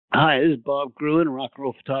Hi, this is Bob Gruen, rock and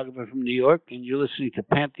roll photographer from New York, and you're listening to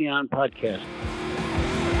Pantheon Podcast.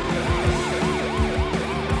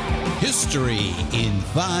 History in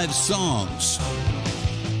 5 songs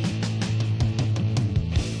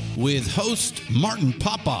with host Martin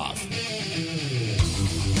Popoff.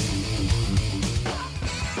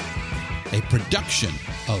 A production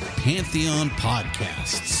of Pantheon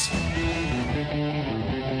Podcasts.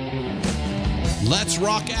 Let's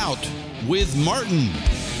rock out with Martin.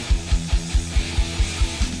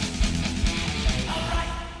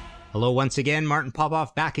 Hello once again, Martin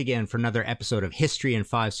Popoff back again for another episode of History in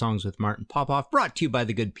 5 Songs with Martin Popoff, brought to you by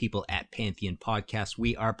the good people at Pantheon Podcast.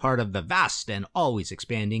 We are part of the vast and always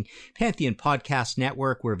expanding Pantheon Podcast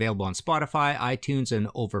Network. We're available on Spotify, iTunes, and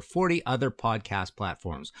over 40 other podcast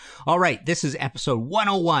platforms. All right, this is episode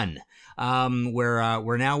 101.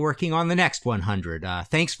 We're now working on the next 100.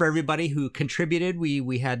 Thanks for everybody who contributed.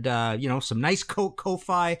 We had some nice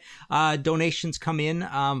Ko-Fi donations come in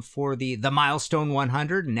for the milestone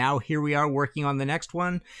 100. And now here we are working on the next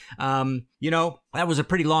one. That was a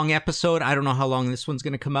pretty long episode. I don't know how long this one's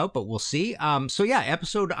going to come out, but we'll see.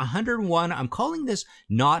 Episode 101. I'm calling this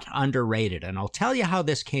Not Underrated, and I'll tell you how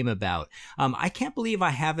this came about. I can't believe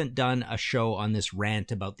I haven't done a show on this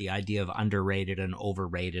rant about the idea of underrated and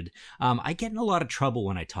overrated. I get in a lot of trouble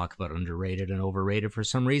when I talk about underrated and overrated for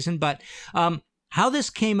some reason, but how this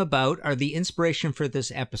came about are the inspiration for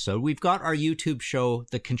this episode. We've got our YouTube show,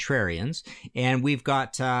 The Contrarians, and we've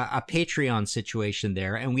got a Patreon situation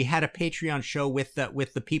there. And we had a Patreon show with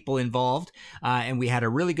the people involved, and we had a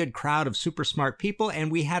really good crowd of super smart people,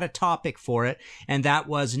 and we had a topic for it, and that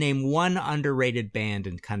was name one underrated band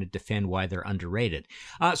and kind of defend why they're underrated.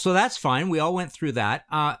 So that's fine. We all went through that.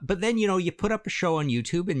 But then, you put up a show on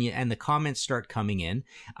YouTube, and the comments start coming in,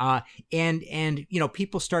 and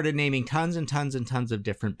people started naming tons and tons of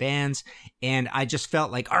different bands, and I just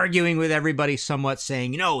felt like arguing with everybody somewhat,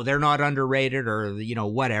 saying, they're not underrated, or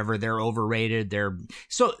whatever, they're overrated.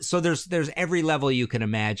 So there's every level you can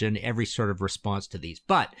imagine, every sort of response to these.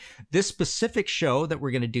 But this specific show that we're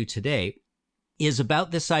going to do today is about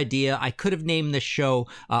this idea. I could have named this show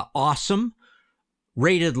Awesome,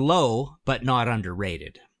 Rated Low, but Not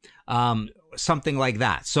Underrated. Something like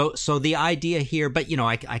that. So the idea here, but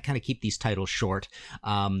I kind of keep these titles short,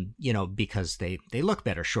 because they look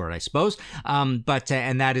better short, I suppose. And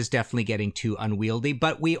that is definitely getting too unwieldy.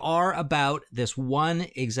 But we are about this one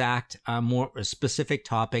exact, more specific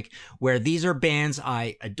topic where these are bands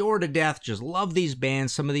I adore to death, just love these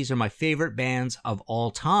bands. Some of these are my favorite bands of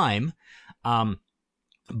all time. And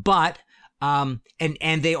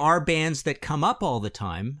they are bands that come up all the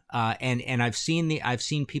time. And I've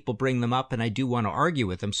seen people bring them up, and I do want to argue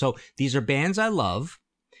with them. So these are bands I love,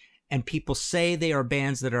 and people say they are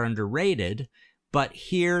bands that are underrated. But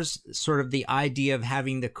here's sort of the idea of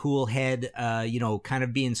having the cool head, kind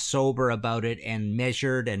of being sober about it and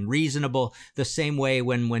measured and reasonable, the same way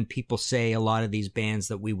when people say a lot of these bands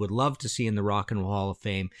that we would love to see in the Rock and Roll Hall of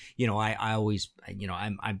Fame, I always,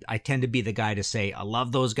 I tend to be the guy to say, I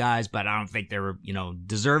love those guys, but I don't think they're,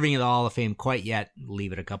 deserving of the Hall of Fame quite yet.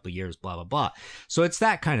 Leave it a couple years, blah, blah, blah. So it's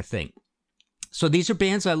that kind of thing. So these are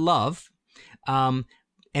bands I love.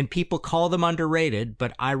 And people call them underrated,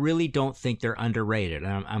 but I really don't think they're underrated.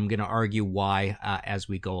 And I'm going to argue why as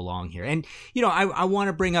we go along here. And, I want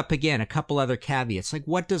to bring up again a couple other caveats. Like,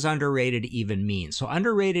 what does underrated even mean? So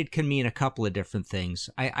underrated can mean a couple of different things.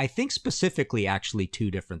 I think specifically actually 2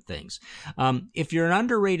 different things. If you're an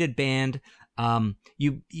underrated band,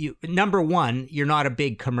 you number one, you're not a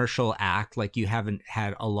big commercial act, like you haven't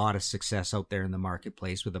had a lot of success out there in the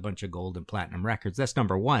marketplace with a bunch of gold and platinum records. That's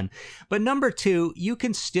number one. But number 2, you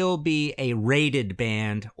can still be a rated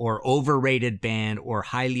band or overrated band or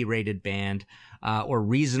highly rated band, or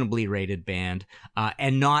reasonably rated band,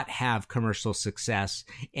 and not have commercial success,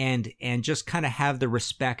 and just kind of have the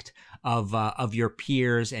respect of your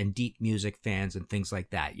peers and deep music fans and things like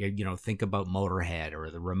that. Think about Motorhead or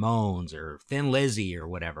the Ramones or Thin Lizzy or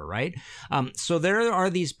whatever, right? So there are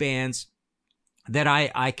these bands that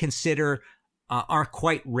I consider are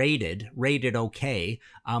quite rated okay,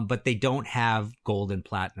 but they don't have gold and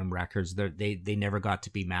platinum records. They never got to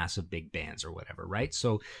be massive big bands or whatever, right?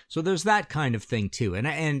 So there's that kind of thing too.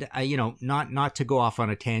 And not to go off on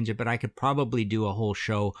a tangent, but I could probably do a whole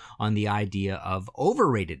show on the idea of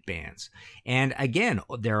overrated bands. And again,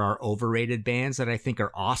 there are overrated bands that I think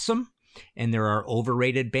are awesome, and there are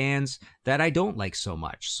overrated bands that I don't like so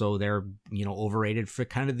much. So they're, overrated for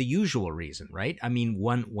kind of the usual reason, right? I mean,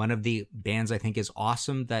 one of the bands I think is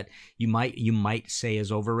awesome that you might say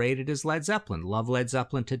is overrated is Led Zeppelin. Love Led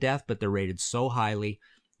Zeppelin to death, but they're rated so highly.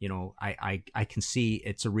 I can see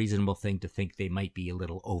it's a reasonable thing to think they might be a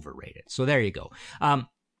little overrated. So there you go.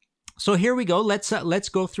 So here we go. Let's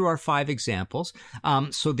go through our 5 examples.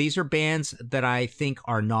 So these are bands that I think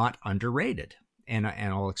are not underrated, and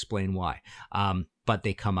I'll explain why. But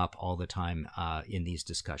they come up all the time in these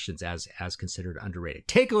discussions as considered underrated.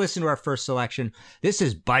 Take a listen to our first selection. This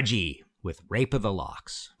is Budgie with Rape of the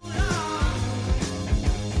Locks.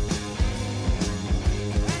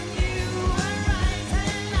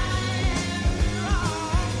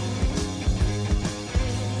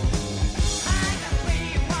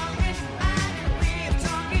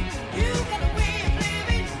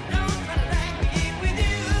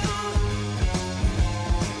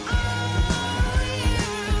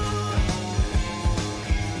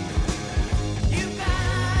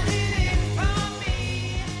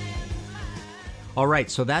 All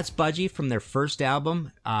right, so that's Budgie from their first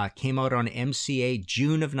album. Came out on MCA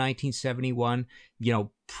June of 1971.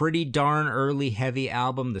 Pretty darn early heavy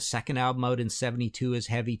album. The second album out in 72 is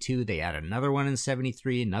heavy too. They had another one in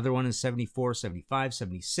 73, another one in 74, 75,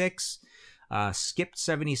 76. Skipped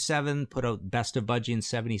 77, put out Best of Budgie in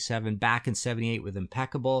 77, back in 78 with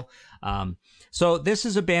Impeccable. So this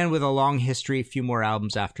is a band with a long history, a few more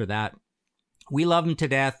albums after that. We love them to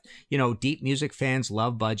death. Deep music fans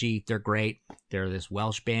love Budgie. They're great. They're this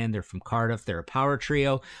Welsh band. They're from Cardiff. They're a power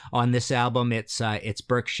trio. On this album, it's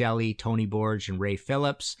Burke Shelley, Tony Borge, and Ray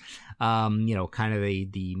Phillips. Kind of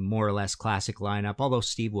the more or less classic lineup. Although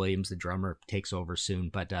Steve Williams, the drummer, takes over soon.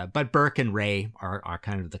 But Burke and Ray are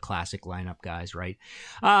kind of the classic lineup guys, right?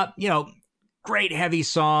 Great heavy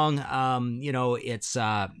song.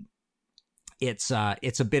 It's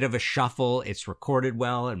a bit of a shuffle. It's recorded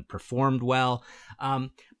well and performed well.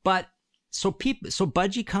 So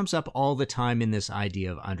Budgie comes up all the time in this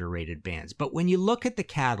idea of underrated bands. But when you look at the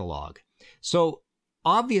catalog, so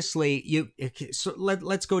obviously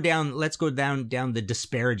let's go down the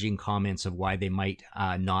disparaging comments of why they might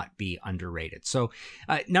not be underrated. So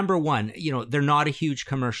number one, they're not a huge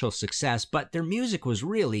commercial success, but their music was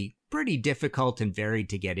really pretty difficult and varied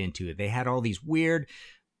to get into. They had all these weird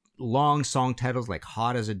long song titles like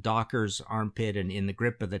Hot as a Docker's Armpit and In the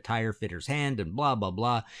Grip of the Tire Fitter's Hand and blah, blah,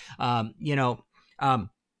 blah.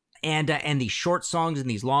 And these short songs and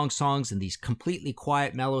these long songs and these completely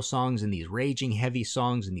quiet mellow songs and these raging heavy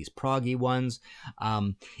songs and these proggy ones,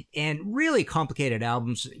 and really complicated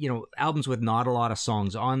albums, albums with not a lot of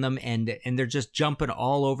songs on them, and they're just jumping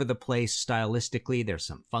all over the place stylistically. There's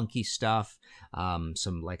some funky stuff,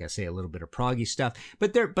 some, like I say, a little bit of proggy stuff,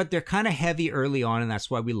 but they're kind of heavy early on, and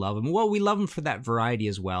that's why we love them. Well, we love them for that variety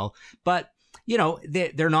as well, but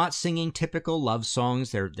they're not singing typical love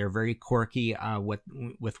songs. They're very quirky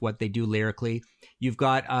with what they do lyrically. You've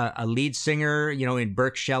got a lead singer, in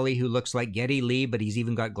Burke Shelley, who looks like Geddy Lee, but he's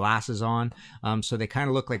even got glasses on. So they kind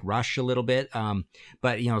of look like Rush a little bit.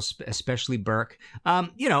 But especially Burke.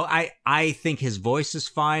 I think his voice is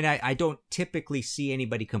fine. I don't typically see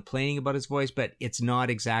anybody complaining about his voice, but it's not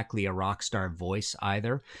exactly a rock star voice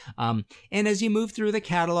either. And as you move through the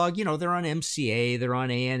catalog, they're on MCA, they're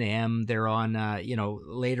on A&M, they're on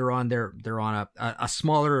later on they're on a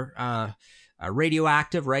smaller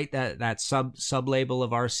Radioactive, right? That sub label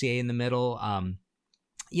of RCA in the middle.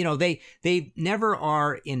 They never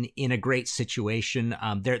are in a great situation.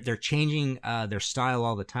 They're changing their style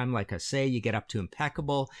all the time. Like I say, you get up to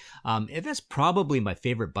Impeccable. That's probably my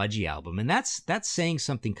favorite Budgie album, and that's saying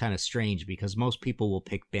something kind of strange because most people will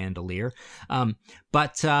pick Bandolier.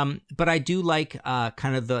 But I do like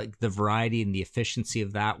kind of the variety and the efficiency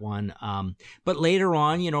of that one. But later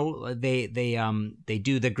on, they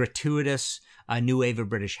do the gratuitous New Wave of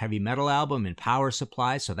British Heavy Metal album and Power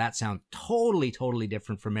Supply, so that sounds totally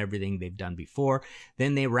different from everything they've done before.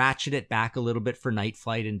 Then they ratchet it back a little bit for Night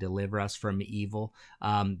Flight and Deliver Us from Evil.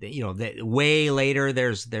 Way later,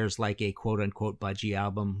 there's like a quote unquote Budgie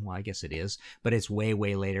album. Well, I guess it is, but it's way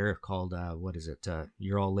later, called what is it?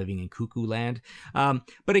 You're All Living in Cuckoo Land.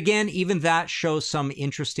 But again, even that shows some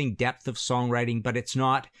interesting depth of songwriting, but it's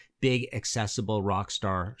not big, accessible rock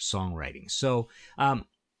star songwriting.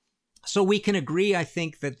 So we can agree, I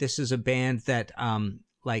think, that this is a band that,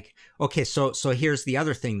 so here's the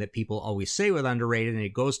other thing that people always say with underrated, and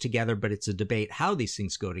it goes together, but it's a debate how these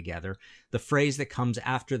things go together. The phrase that comes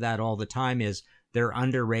after that all the time is, they're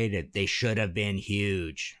underrated. They should have been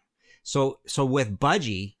huge. So with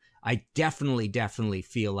Budgie, I definitely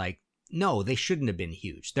feel like, no, they shouldn't have been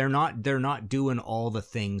huge. They're not doing all the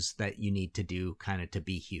things that you need to do kind of to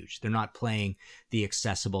be huge. They're not playing the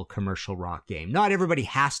accessible commercial rock game. Not everybody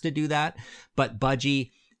has to do that, but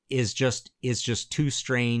Budgie is just too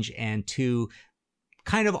strange and too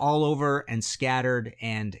kind of all over and scattered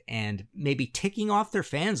and maybe ticking off their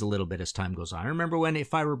fans a little bit as time goes on. I remember when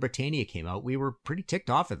If I Were Britannia came out, we were pretty ticked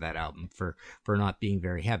off at that album for not being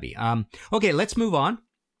very heavy. Okay, let's move on.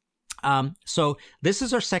 So this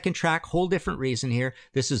is our second track, whole different reason here.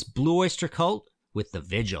 This is Blue Oyster Cult with The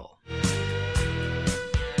Vigil.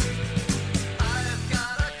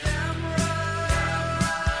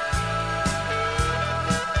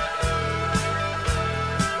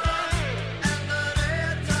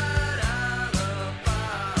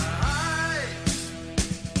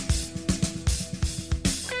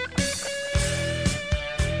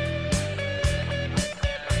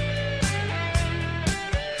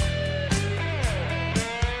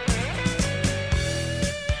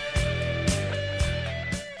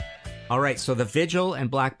 All right, so The Vigil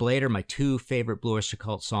and Black Blade are my two favorite Blue Oyster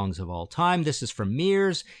Cult songs of all time. This is from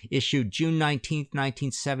Mears, issued June 19th,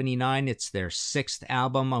 1979. It's their sixth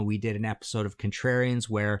album. We did an episode of Contrarians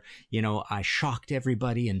where, I shocked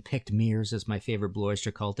everybody and picked Mears as my favorite Blue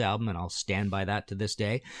Oyster Cult album, and I'll stand by that to this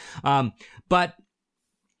day. But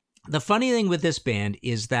the funny thing with this band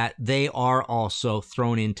is that they are also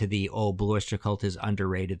thrown into the, Blue Oyster Cult is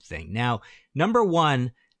underrated thing. Now, number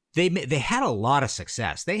one, They had a lot of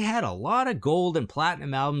success. They had a lot of gold and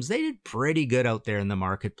platinum albums. They did pretty good out there in the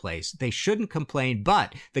marketplace. They shouldn't complain,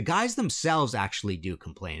 but the guys themselves actually do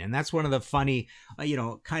complain. And that's one of the funny,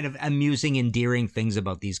 kind of amusing, endearing things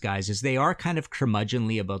about these guys is they are kind of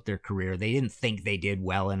curmudgeonly about their career. They didn't think they did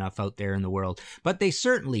well enough out there in the world, but they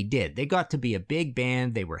certainly did. They got to be a big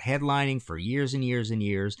band. They were headlining for years and years and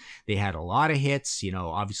years. They had a lot of hits,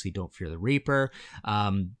 obviously Don't Fear the Reaper.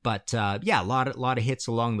 A lot of hits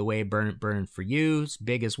along the way. Burn for You, it's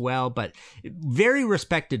big as well, but very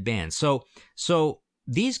respected band. So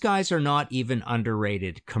these guys are not even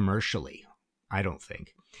underrated commercially, I don't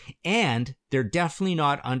think. And they're definitely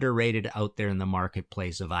not underrated out there in the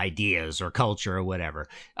marketplace of ideas or culture or whatever.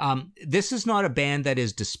 This is not a band that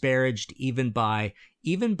is disparaged even by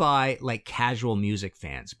like casual music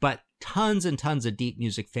fans, but tons and tons of deep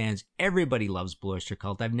music fans. Everybody loves Blue Oyster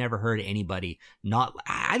Cult. I've never heard anybody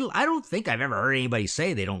I don't think I've ever heard anybody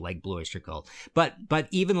say they don't like Blue Oyster Cult. But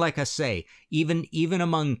even like I say, even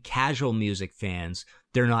among casual music fans,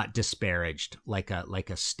 they're not disparaged like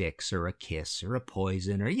a Styx or a Kiss or a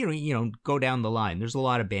Poison or go down the line. There's a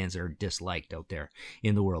lot of bands that are disliked out there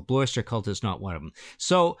in the world. Blue Oyster Cult is not one of them.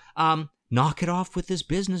 So knock it off with this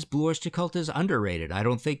business. Blue Oyster Cult is underrated. I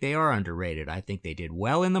don't think they are underrated. I think they did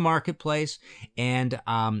well in the marketplace, and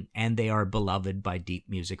they are beloved by deep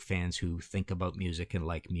music fans who think about music and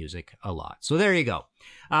like music a lot. So there you go.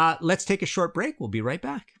 Let's take a short break. We'll be right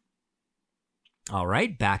back. All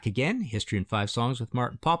right, back again. History in 5 Songs with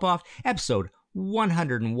Martin Popoff, episode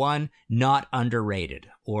 101, not underrated.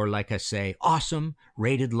 Or like I say, awesome,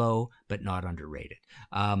 rated low, but not underrated.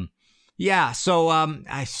 I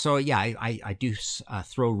do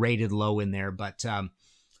throw rated low in there, but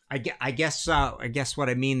I guess what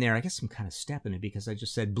I mean there, I guess I'm kind of stepping it because I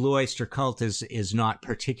just said Blue Oyster Cult is not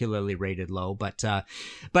particularly rated low, but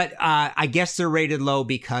I guess they're rated low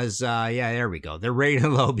because there we go. They're rated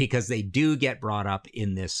low because they do get brought up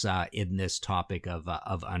in this topic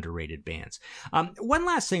of underrated bands. One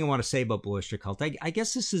last thing I want to say about Blue Oyster Cult, I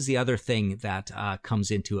guess this is the other thing that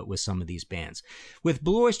comes into it with some of these bands. With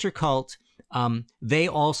Blue Oyster Cult, they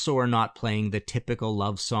also are not playing the typical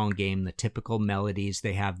love song game, the typical melodies.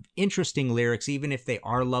 They have interesting lyrics, even if they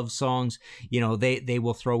are love songs. They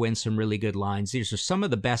will throw in some really good lines. These are some of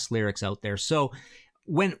the best lyrics out there. So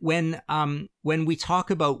when we talk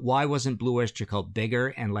about why wasn't Blue Oyster Cult bigger,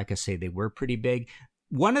 and like I say, they were pretty big,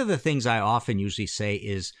 one of the things I often usually say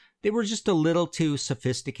is they were just a little too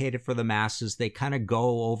sophisticated for the masses. They kind of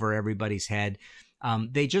go over everybody's head.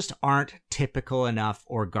 They just aren't typical enough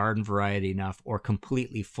or garden variety enough or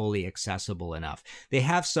completely fully accessible enough. They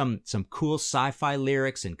have some cool sci-fi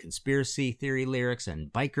lyrics and conspiracy theory lyrics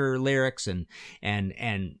and biker lyrics and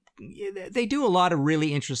they do a lot of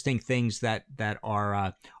really interesting things that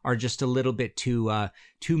are just a little bit too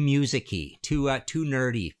music-y, too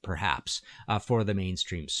nerdy perhaps for the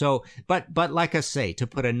mainstream. So, but like I say, to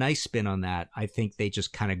put a nice spin on that, I think they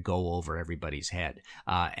just kind of go over everybody's head.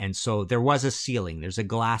 And so there was a ceiling. There's a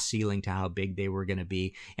glass ceiling to how big they were going to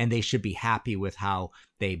be, and they should be happy with how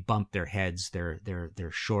they bumped their heads, their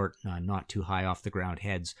short, not too high off the ground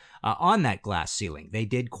heads on that glass ceiling. They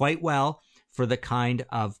did quite well for the kind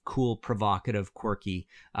of cool, provocative, quirky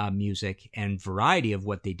music and variety of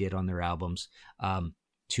what they did on their albums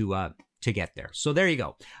to get there. So there you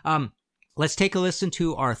go. Let's take a listen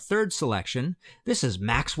to our third selection. This is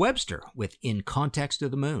Max Webster with In Context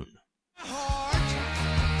of the Moon. Heart,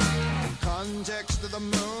 in context of the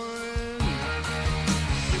moon,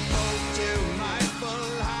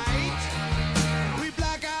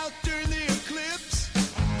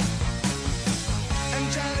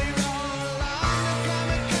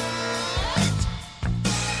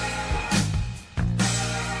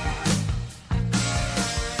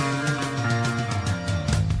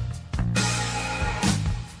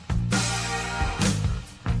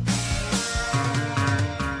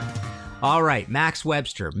 All right, Max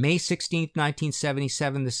Webster, May 16th,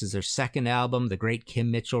 1977. This is their second album. The great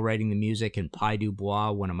Kim Mitchell writing the music, and Pi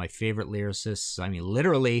Dubois, one of my favorite lyricists. I mean,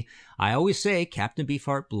 literally, I always say Captain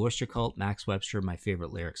Beefheart, Blue Oyster Cult, Max Webster, my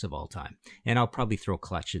favorite lyrics of all time. And I'll probably throw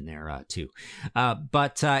Clutch in there too.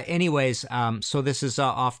 Anyways, so this is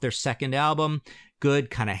off their second album.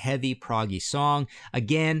 Good, kind of heavy, proggy song.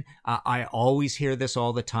 Again, I always hear this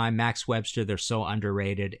all the time. Max Webster, they're so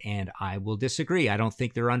underrated, and I will disagree. I don't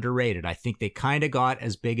think they're underrated. I think they kind of got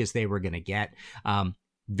as big as they were going to get.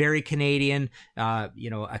 Very Canadian,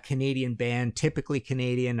 a Canadian band, typically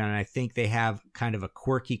Canadian, and I think they have kind of a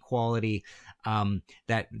quirky quality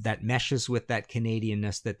that meshes with that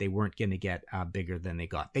Canadianness that they weren't going to get bigger than they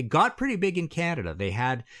got. They got pretty big in Canada. They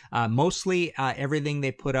had mostly everything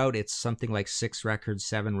they put out. It's something like 6 records,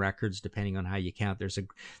 7 records, depending on how you count.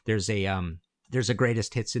 There's a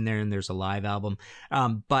greatest hits in there, and there's a live album.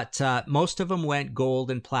 But most of them went gold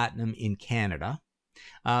and platinum in Canada.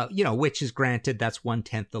 Which is granted, that's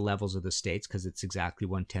 1/10 the levels of the States, because it's exactly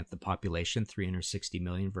 1/10 the population, 360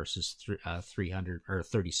 million versus 300 or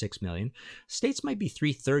 36 million. States might be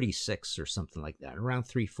 336 or something like that, around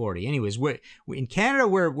 340. Anyways, we're in Canada,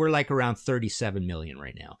 we're like around 37 million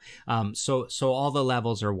right now. So all the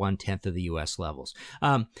levels are 1/10 of the U.S. levels.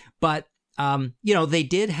 They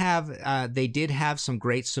did have some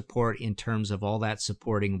great support in terms of all that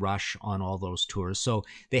supporting Rush on all those tours. So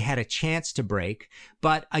they had a chance to break.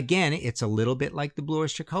 But again, it's a little bit like the Blue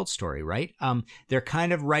Oyster Cult story, right? They're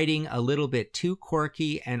kind of writing a little bit too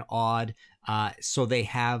quirky and odd. So they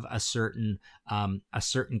have a certain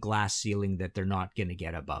glass ceiling that they're not going to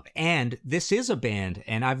get above. And this is a band,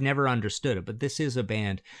 and I've never understood it, but this is a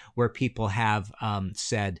band where people have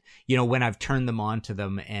said, when I've turned them on to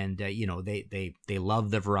them, and they love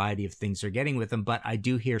the variety of things they're getting with them. But I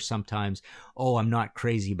do hear sometimes, I'm not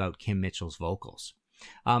crazy about Kim Mitchell's vocals.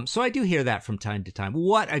 So I do hear that from time to time.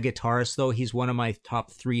 What a guitarist, though. He's one of my top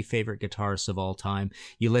 3 favorite guitarists of all time.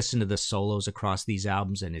 You listen to the solos across these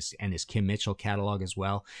albums and his Kim Mitchell catalog as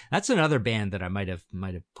well. That's another band that I might have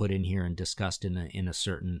put in here and discussed in a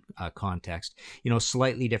certain context.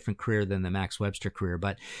 Slightly different career than the Max Webster career.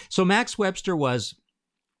 But so Max Webster was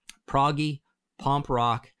proggy, pomp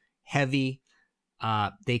rock, heavy.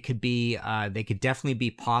 They could definitely be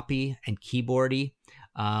poppy and keyboardy.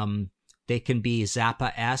 They can be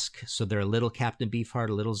Zappa-esque, so they're a little Captain Beefheart,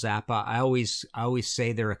 a little Zappa. I always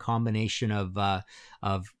say they're a combination of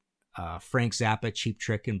Frank Zappa, Cheap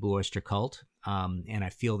Trick, and Blue Oyster Cult. And I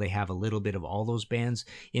feel they have a little bit of all those bands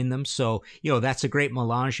in them. So, that's a great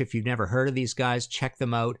melange. If you've never heard of these guys, check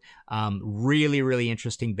them out. Really, really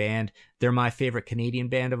interesting band. They're my favorite Canadian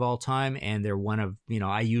band of all time. And they're one of,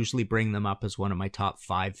 I usually bring them up as one of my top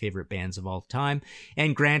 5 favorite bands of all time.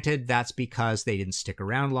 And granted, that's because they didn't stick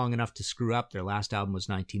around long enough to screw up. Their last album was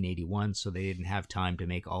 1981, so they didn't have time to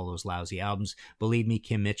make all those lousy albums. Believe me,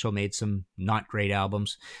 Kim Mitchell made some not great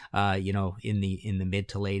albums, in the mid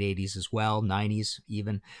to late 80s as well. 90s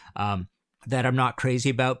even, that I'm not crazy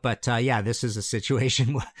about. But this is a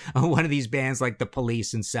situation, one of these bands like the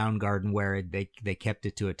Police and Soundgarden, where they kept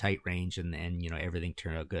it to a tight range, and everything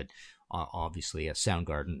turned out good. Obviously,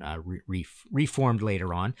 Soundgarden reformed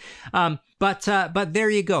later on. But there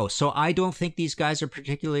you go. So I don't think these guys are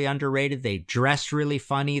particularly underrated. They dressed really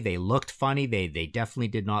funny. They looked funny. They definitely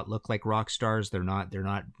did not look like rock stars. They're not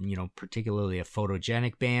particularly a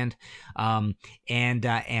photogenic band.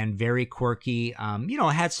 And very quirky.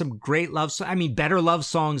 Had some great love songs. I mean, better love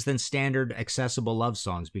songs than standard accessible love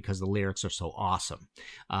songs, because the lyrics are so awesome.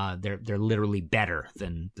 They're literally better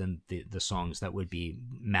than the songs that would be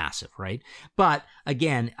massive, right? But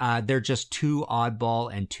again, they're just too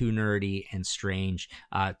oddball and too nerdy and strange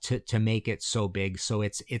to make it so big. So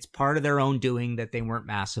it's part of their own doing that they weren't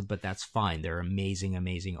massive, but that's fine. They're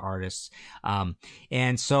amazing artists.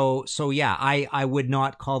 And so I would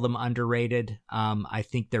not call them underrated. I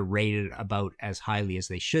think they're rated about as highly as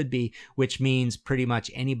they should be, which means pretty much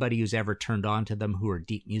anybody who's ever turned on to them, who are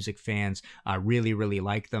deep music fans, really, really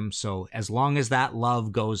like them. So as long as that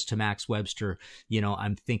love goes to Max Webster,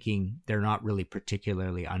 I'm thinking they're not really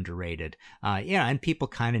particularly underrated. And people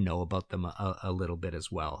kind of know about them a little bit as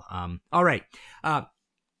well. All right.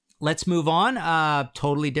 Let's move on.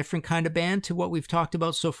 Totally different kind of band to what we've talked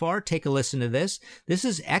about so far. Take a listen to this. This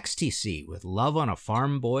is XTC with Love on a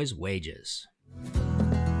Farm Boy's Wages.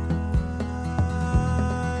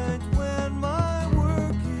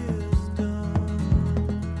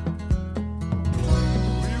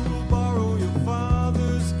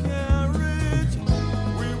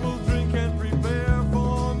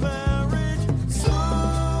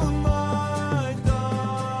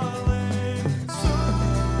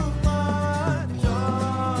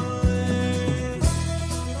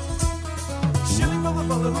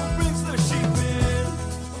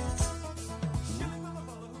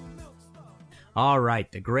 All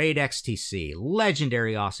right, the great XTC,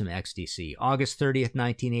 legendary awesome XTC, August 30th,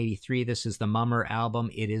 1983. This is the Mummer album.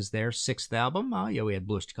 It is their sixth album. Oh, yeah, we had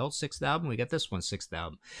Bluish Cult, sixth album. We got this one, sixth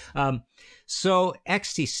album. So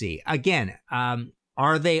XTC, again,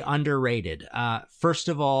 are they underrated? First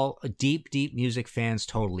of all, deep music fans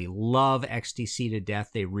totally love XTC to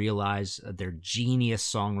death. They realize they're genius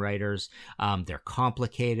songwriters. They're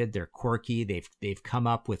complicated. They're quirky. They've come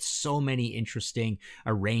up with so many interesting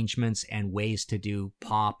arrangements and ways to do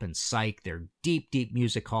pop and psych. They're deep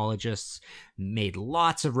musicologists, made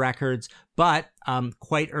lots of records, but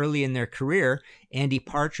quite early in their career, Andy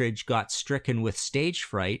Partridge got stricken with stage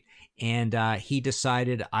fright, and he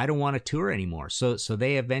decided, I don't want to tour anymore. So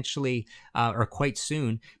they eventually, or quite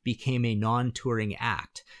soon, became a non-touring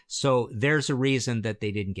act. So there's a reason that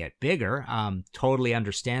they didn't get bigger, totally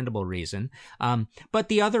understandable reason. But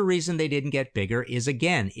the other reason they didn't get bigger is,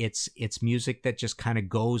 again, it's music that just kind of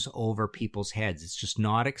goes over people's heads. It's just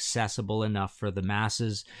not accessible enough for the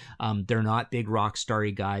masses. They're not big rock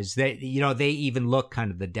starry guys. They even look kind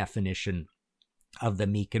of the definition of the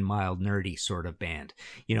meek and mild nerdy sort of band,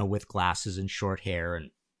 with glasses and short hair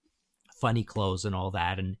and funny clothes and all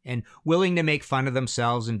that, and willing to make fun of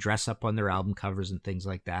themselves and dress up on their album covers and things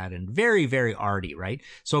like that, and very, very arty, right?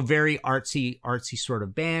 So very artsy sort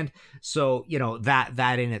of band. So,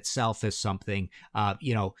 that in itself is something.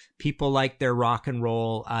 People like their rock and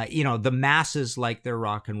roll, the masses like their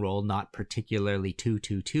rock and roll, not particularly too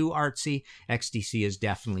artsy. XTC is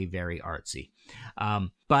definitely very artsy.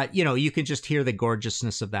 But you can just hear the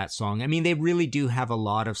gorgeousness of that song. I mean, they really do have a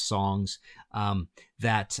lot of songs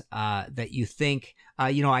that you think,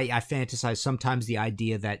 I fantasize sometimes the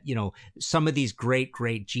idea that, some of these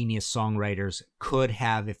great genius songwriters could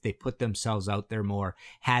have, if they put themselves out there more,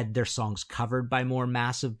 had their songs covered by more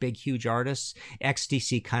massive, big, huge artists.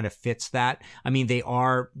 XTC kind of fits that. I mean, they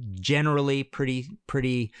are generally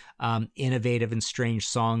pretty innovative and strange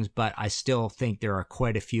songs, but I still think there are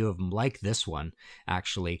quite a few of them, like this one,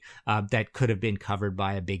 actually, that could have been covered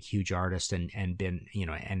by a big, huge artist and been,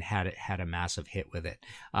 and had a massive hit with it.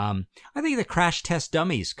 I think the Crash Test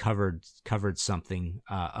Dummies covered something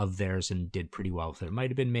of theirs and did pretty well with it. It might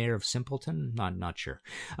have been Mayor of Simpleton, not sure.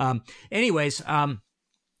 Anyways,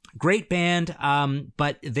 great band,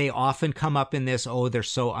 but they often come up in this, they're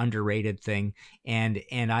so underrated thing, and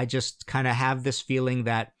I just kind of have this feeling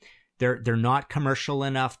that they're not commercial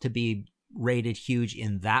enough to be rated huge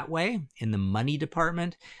in that way, in the money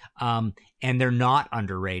department, and they're not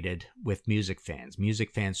underrated with music fans. Music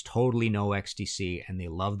fans totally know XTC and they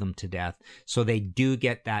love them to death, so they do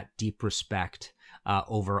get that deep respect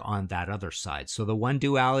over on that other side. So the one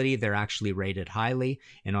duality, they're actually rated highly,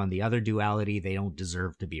 and on the other duality, they don't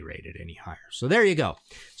deserve to be rated any higher. So there you go.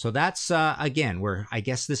 So that's again, where I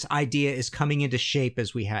guess this idea is coming into shape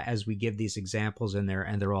as we give these examples, and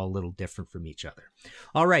they're all a little different from each other.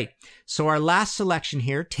 All right. So our last selection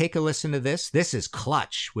here, take a listen to this. This is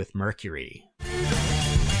Clutch with Mercury.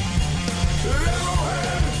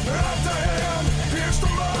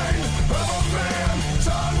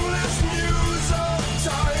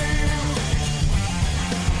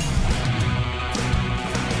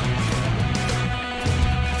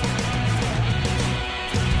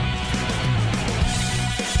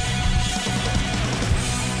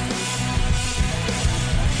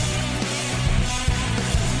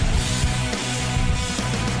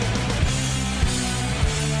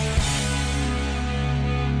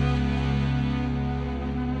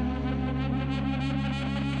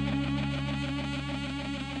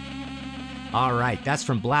 All right, that's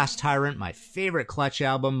from Blast Tyrant, my favorite Clutch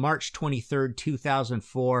album, March 23rd,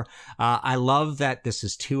 2004. I love that this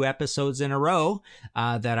is 2 episodes in a row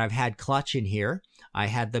that I've had Clutch in here. I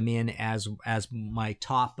had them in as my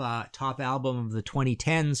top album of the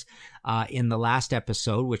 2010s in the last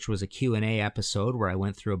episode, which was a Q&A episode where I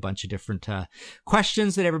went through a bunch of different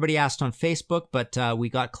questions that everybody asked on Facebook, but we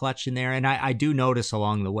got Clutch in there. And I do notice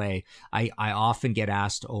along the way, I often get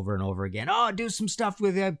asked over and over again, do some stuff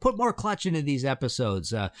with put more Clutch into these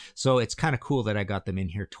episodes. So it's kind of cool that I got them in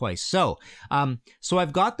here twice. So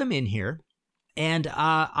I've got them in here. And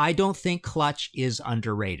I don't think Clutch is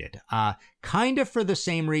underrated, kind of for the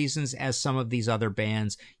same reasons as some of these other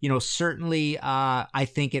bands. Certainly I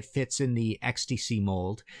think it fits in the XTC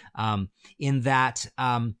mold, in that,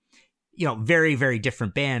 very, very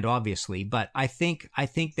different band, obviously. But I think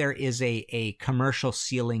there is a commercial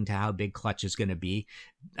ceiling to how big Clutch is going to be,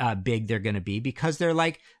 big they're going to be, because they're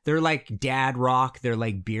like dad rock. They're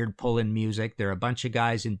like beard pulling music. They're a bunch of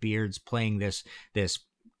guys in beards playing this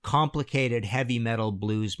complicated heavy metal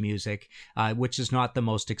blues music, which is not the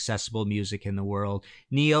most accessible music in the world.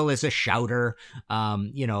 Neil is a shouter,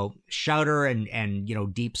 shouter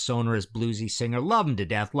and deep sonorous bluesy singer. Love him to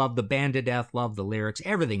death. Love the band to death. Love the lyrics.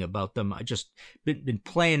 Everything about them. I just been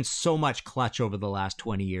playing so much Clutch over the last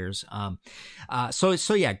 20 years.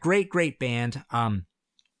 So yeah, great band.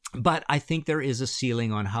 But I think there is a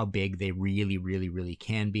ceiling on how big they really, really, really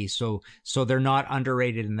can be. So they're not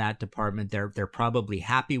underrated in that department. They're probably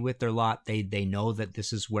happy with their lot. They know that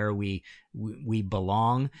this is where we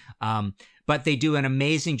belong. But they do an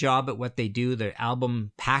amazing job at what they do. The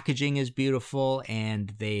album packaging is beautiful,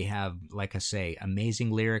 and they have, like I say,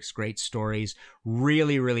 amazing lyrics, great stories,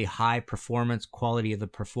 really, really high performance, quality of the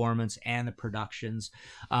performance and the productions.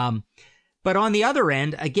 But on the other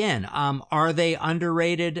end, again, are they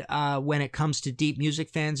underrated when it comes to deep music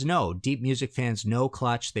fans? No. Deep music fans know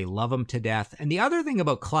Clutch. They love them to death. And the other thing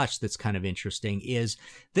about Clutch that's kind of interesting is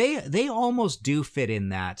they almost do fit in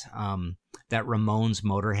that Ramones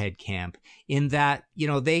Motorhead camp, in that,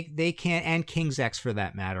 they can't, and King's X for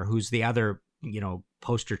that matter, who's the other,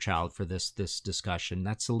 poster child for this discussion.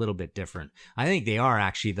 That's a little bit different. I think they are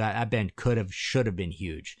actually, that band should have been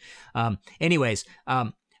huge.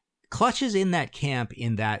 Clutch is in that camp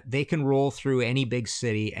in that they can roll through any big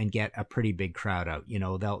city and get a pretty big crowd out.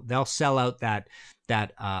 They'll sell out that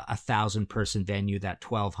 1,000 person venue, that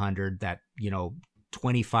 1,200, that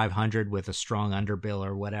 2,500 with a strong underbill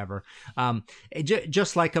or whatever.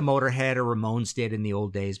 Just like a Motorhead or Ramones did in the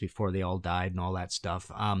old days before they all died and all that stuff.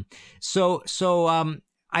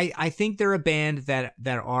 I think they're a band that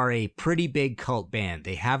are a pretty big cult band.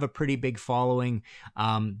 They have a pretty big following.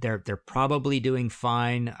 They're probably doing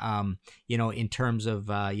fine, in terms of,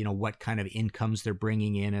 what kind of incomes they're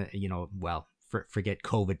bringing in, forget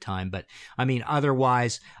COVID time, but I mean,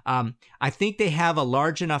 otherwise, I think they have a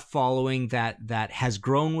large enough following that has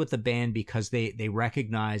grown with the band because they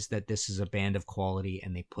recognize that this is a band of quality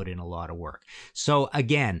and they put in a lot of work. So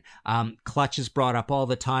again, Clutch is brought up all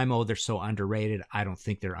the time. Oh, they're so underrated. I don't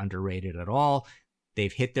think they're underrated at all.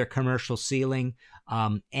 They've hit their commercial ceiling,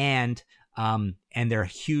 and they're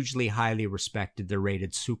hugely highly respected. They're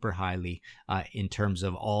rated super highly in terms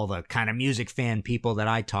of all the kind of music fan people that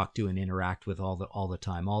I talk to and interact with all the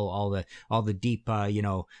time. All the deep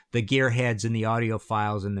the gearheads and the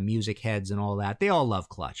audiophiles and the music heads and all that. They all love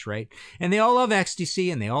Clutch, right? And they all love Ecstasy,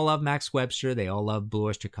 and they all love Max Webster. They all love Blue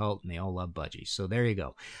Oyster Cult, and they all love Budgie. So there you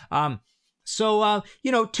go.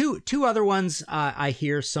 Two other ones I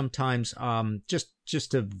hear sometimes,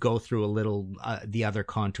 just to go through a little the other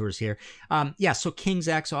contours here. So King's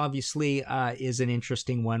X obviously is an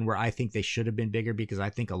interesting one where I think they should have been bigger, because I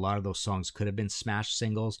think a lot of those songs could have been smash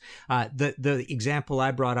singles. The example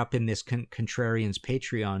I brought up in this Contrarians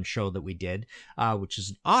Patreon show that we did, which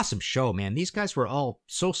is an awesome show, man. These guys were all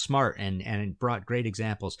so smart and brought great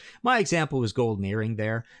examples. My example was Golden Earring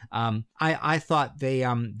there. I thought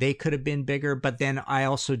they could have been bigger, but then I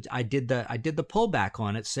did the pullback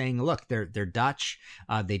on it, saying, look, they're Dutch.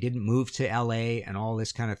 They didn't move to LA and all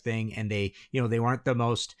this kind of thing. And they weren't the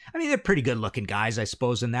most, they're pretty good looking guys, I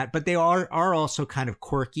suppose, in that, but they are also kind of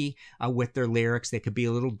quirky with their lyrics. They could be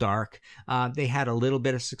a little dark. They had a little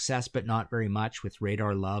bit of success, but not very much, with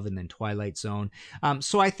Radar Love and then Twilight Zone.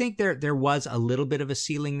 So I think there was a little bit of a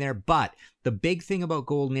ceiling there, but the big thing about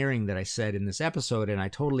Golden Earring that I said in this episode, and I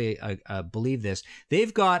totally believe this,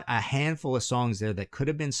 they've got a handful of songs there that could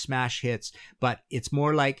have been smash hits, but it's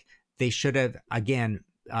more like they should have, again,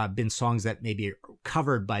 been songs that maybe are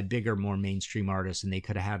covered by bigger, more mainstream artists, and they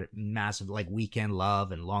could have had massive, like Weekend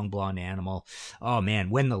Love and Long Blonde Animal. Oh man,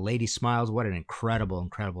 When the Lady Smiles, what an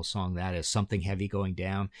incredible song that is. Something Heavy Going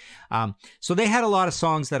Down. So they had a lot of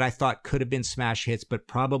songs that I thought could have been smash hits, but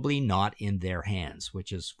probably not in their hands,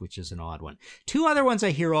 which is an odd one. Two other ones I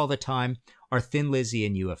hear all the time are Thin Lizzy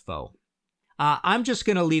and UFO. I'm just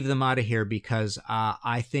going to leave them out of here because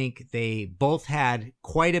I think they both had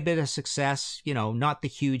quite a bit of success, not the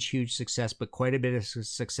huge success, but quite a bit of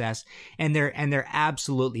success. And they're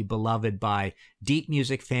absolutely beloved by deep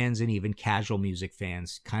music fans, and even casual music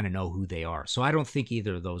fans kind of know who they are. So I don't think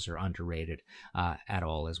either of those are underrated at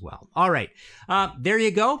all as well. All right. There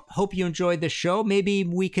you go. Hope you enjoyed the show. Maybe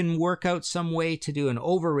we can work out some way to do an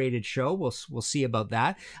overrated show. We'll see about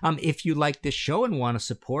that. If you like this show and want to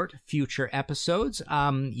support future episodes, episodes,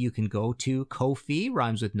 you can go to Ko-fi,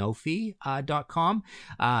 rhymes with no fee.com,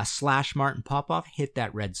 /Martin Popoff, hit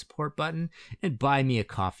that red support button and buy me a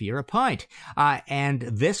coffee or a pint. And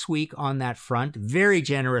this week on that front, very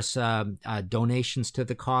generous donations to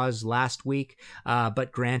the cause last week.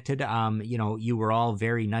 But granted, you were all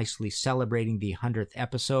very nicely celebrating the 100th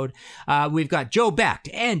episode. We've got Joe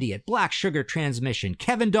Becht, Andy at Black Sugar Transmission,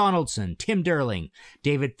 Kevin Donaldson, Tim Derling,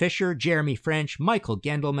 David Fisher, Jeremy French, Michael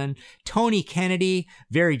Gendelman, Tony Kennedy,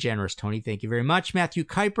 very generous Tony, thank you very much, Matthew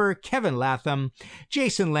Kuiper, Kevin Latham,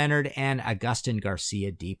 Jason Leonard, and Agustin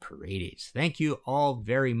Garcia de Paredes. Thank you all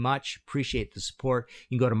very much. Appreciate the support.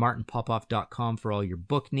 You can go to martinpopoff.com for all your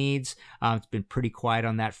book needs. It's been pretty quiet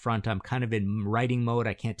on that front. I'm kind of in writing mode.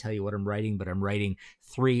 I can't tell you what I'm writing, but I'm writing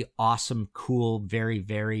 3 awesome, cool, very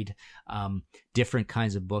varied, different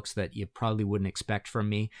kinds of books that you probably wouldn't expect from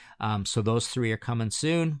me. So those 3 are coming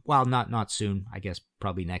soon. Well, not soon, I guess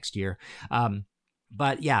probably next year.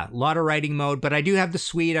 But yeah, a lot of writing mode, but I do have the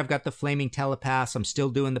suite. I've got the Flaming Telepaths. I'm still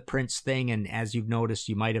doing the Prince thing. And as you've noticed,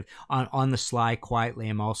 you might have on the sly quietly,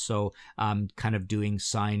 I'm also kind of doing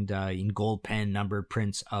signed in gold pen numbered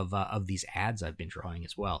prints of these ads I've been drawing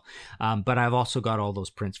as well. But I've also got all those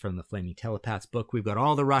prints from the Flaming Telepaths book. We've got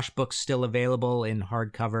all the Rush books still available in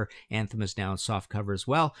hardcover. Anthem is now in softcover as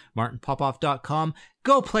well. MartinPopoff.com.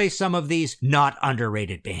 Go play some of these not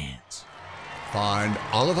underrated bands. Find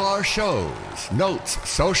all of our shows, notes,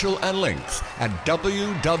 social, and links at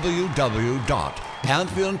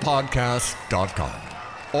www.pantheonpodcast.com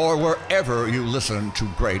or wherever you listen to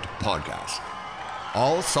great podcasts.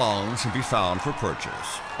 All songs can be found for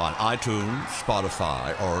purchase on iTunes,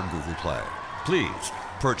 Spotify, or Google Play. Please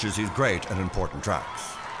purchase these great and important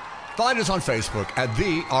tracks. Find us on Facebook at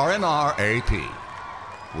the RNRAP.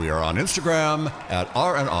 We are on Instagram at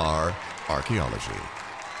RNR Archaeology.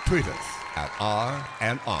 Tweet us at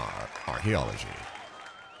RNR Archaeology.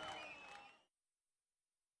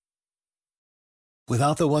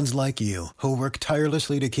 Without the ones like you, who work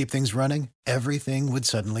tirelessly to keep things running, everything would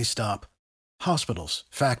suddenly stop. Hospitals,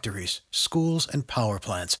 factories, schools, and power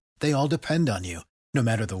plants, they all depend on you. No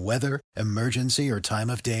matter the weather, emergency, or time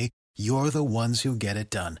of day, you're the ones who get it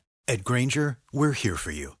done. At Grainger, we're here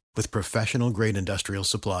for you with professional-grade industrial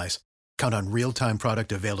supplies. Count on real-time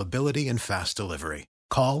product availability and fast delivery.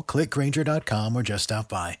 Call, clickgrainger.com, or just stop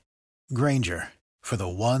by. Grainger, for the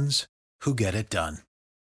ones who get it done.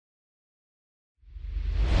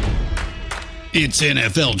 It's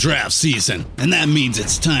NFL draft season, and that means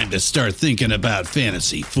it's time to start thinking about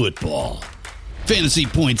fantasy football.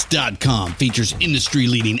 FantasyPoints.com features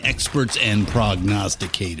industry-leading experts and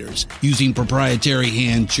prognosticators using proprietary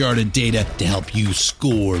hand-charted data to help you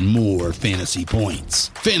score more fantasy points.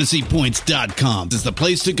 FantasyPoints.com is the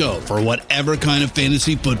place to go for whatever kind of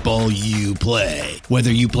fantasy football you play.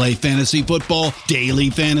 Whether you play fantasy football, daily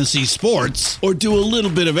fantasy sports, or do a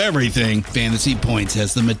little bit of everything, Fantasy Points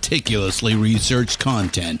has the meticulously researched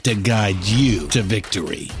content to guide you to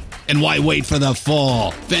victory. And why wait for the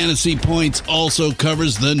fall? Fantasy Points also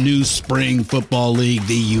covers the new spring football league,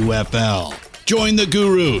 the UFL. Join the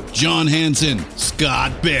guru, John Hansen,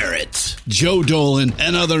 Scott Barrett, Joe Dolan,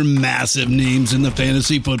 and other massive names in the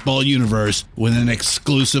fantasy football universe with an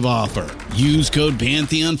exclusive offer. Use code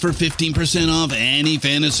Pantheon for 15% off any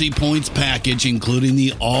Fantasy Points package, including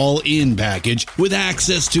the all-in package, with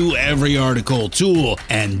access to every article, tool,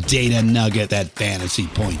 and data nugget that Fantasy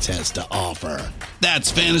Points has to offer. That's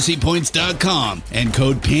FantasyPoints.com and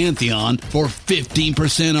code Pantheon for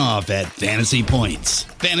 15% off at Fantasy Points.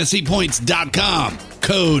 FantasyPoints.com,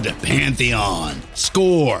 code Pantheon.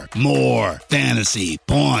 Score more fantasy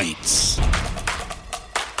points.